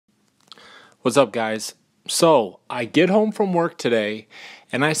What's up, guys? So, I get home from work today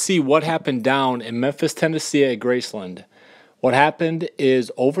and I see what happened down in Memphis, Tennessee at GRACELAND. What happened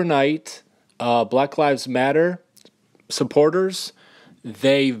is overnight, Black Lives Matter supporters,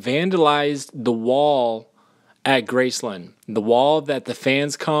 they vandalized the wall at GRACELAND. The wall that the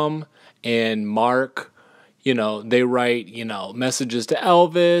fans come and mark, they write, messages to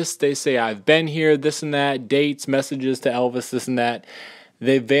Elvis. They say, I've been here, this and that, dates, messages to Elvis, this and that.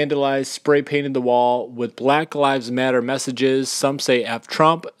 They vandalized, spray painted the wall with Black Lives Matter messages. Some say F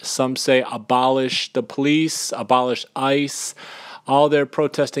Trump, some say abolish the police, abolish ICE. All their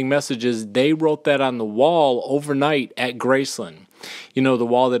protesting messages, they wrote that on the wall overnight at GRACELAND. The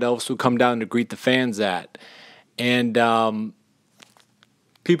wall that Elvis would come down to greet the fans at. And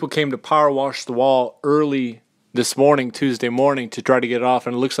people came to power wash the wall early this morning, Tuesday morning, to try to get it off,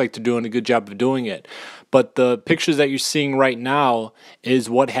 and it looks like they're doing a good job of doing it. But the pictures that you're seeing right now is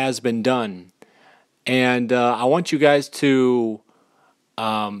what has been done. And I want you guys to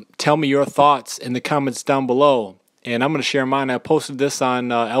tell me your thoughts in the comments down below. And I'm going to share mine. I posted this on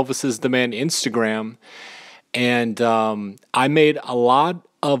ElvisistheMan Instagram. And I made a lot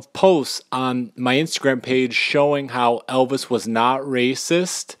of posts on my Instagram page showing how Elvis was not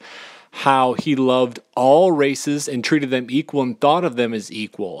racist, how he loved all races and treated them equal and thought of them as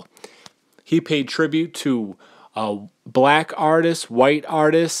equal. He paid tribute to black artists, white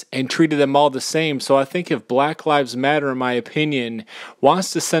artists, and treated them all the same. So I think if Black Lives Matter, in my opinion,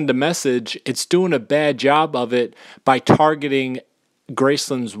 wants to send a message, it's doing a bad job of it by targeting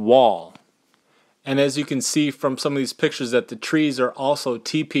GRACELAND's wall. And as you can see from some of these pictures that the trees are also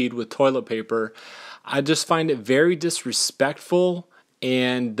TP'd with toilet paper, I just find it very disrespectful,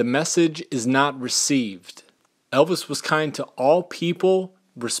 and the message is not received. Elvis was kind to all people,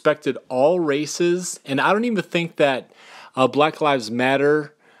 respected all races, and I don't even think that Black Lives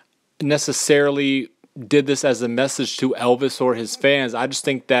Matter necessarily did this as a message to Elvis or his fans. I just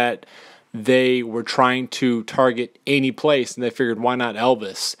think that they were trying to target any place, and they figured, why not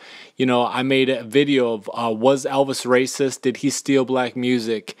Elvis? I made a video of, was Elvis racist? Did he steal black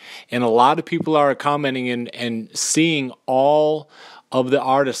music? And a lot of people are commenting and seeing all of the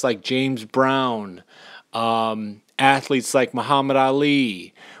artists like James Brown, athletes like Muhammad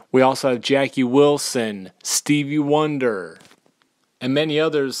Ali. We also have Jackie Wilson, Stevie Wonder, and many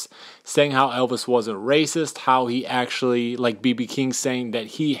others saying how Elvis wasn't racist, how he actually, like B.B. King saying that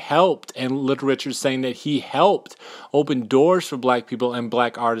he helped, and Little Richard saying that he helped open doors for black people and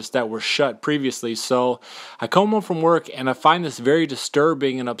black artists that were shut previously. So I come home from work and I find this very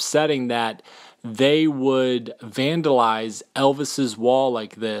disturbing and upsetting that they would vandalize Elvis's wall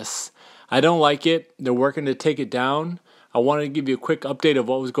like this. I don't like it. They're working to take it down. I wanted to give you a quick update of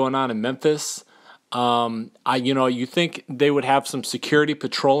what was going on in Memphis. You think they would have some security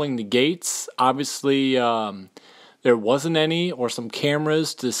patrolling the gates. Obviously, there wasn't any, or some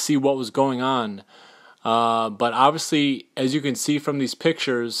cameras to see what was going on. But obviously, as you can see from these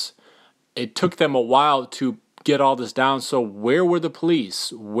pictures, it took them a while to get all this down. So where were the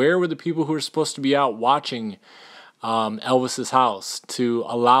police? Where were the people who were supposed to be out watching Elvis's house to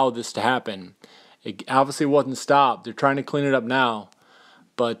allow this to happen? It obviously wasn't stopped. They're trying to clean it up now.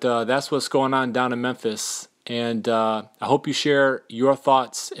 But that's what's going on down in Memphis. And I hope you share your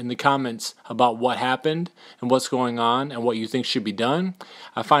thoughts in the comments about what happened and what's going on and what you think should be done.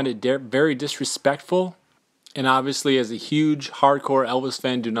 I find it very disrespectful. And obviously, as a huge, hardcore Elvis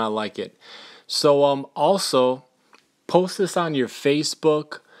fan, do not like it. So also, post this on your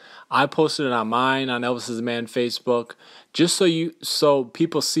Facebook. I posted it on mine, on ElvisistheMan Facebook, just so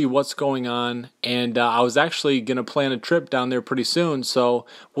people see what's going on. And I was actually going to plan a trip down there pretty soon, so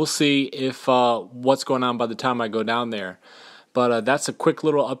we'll see if what's going on by the time I go down there. But that's a quick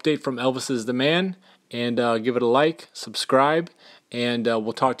little update from ElvisistheMan, and give it a like, subscribe, and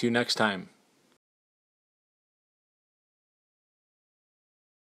we'll talk to you next time.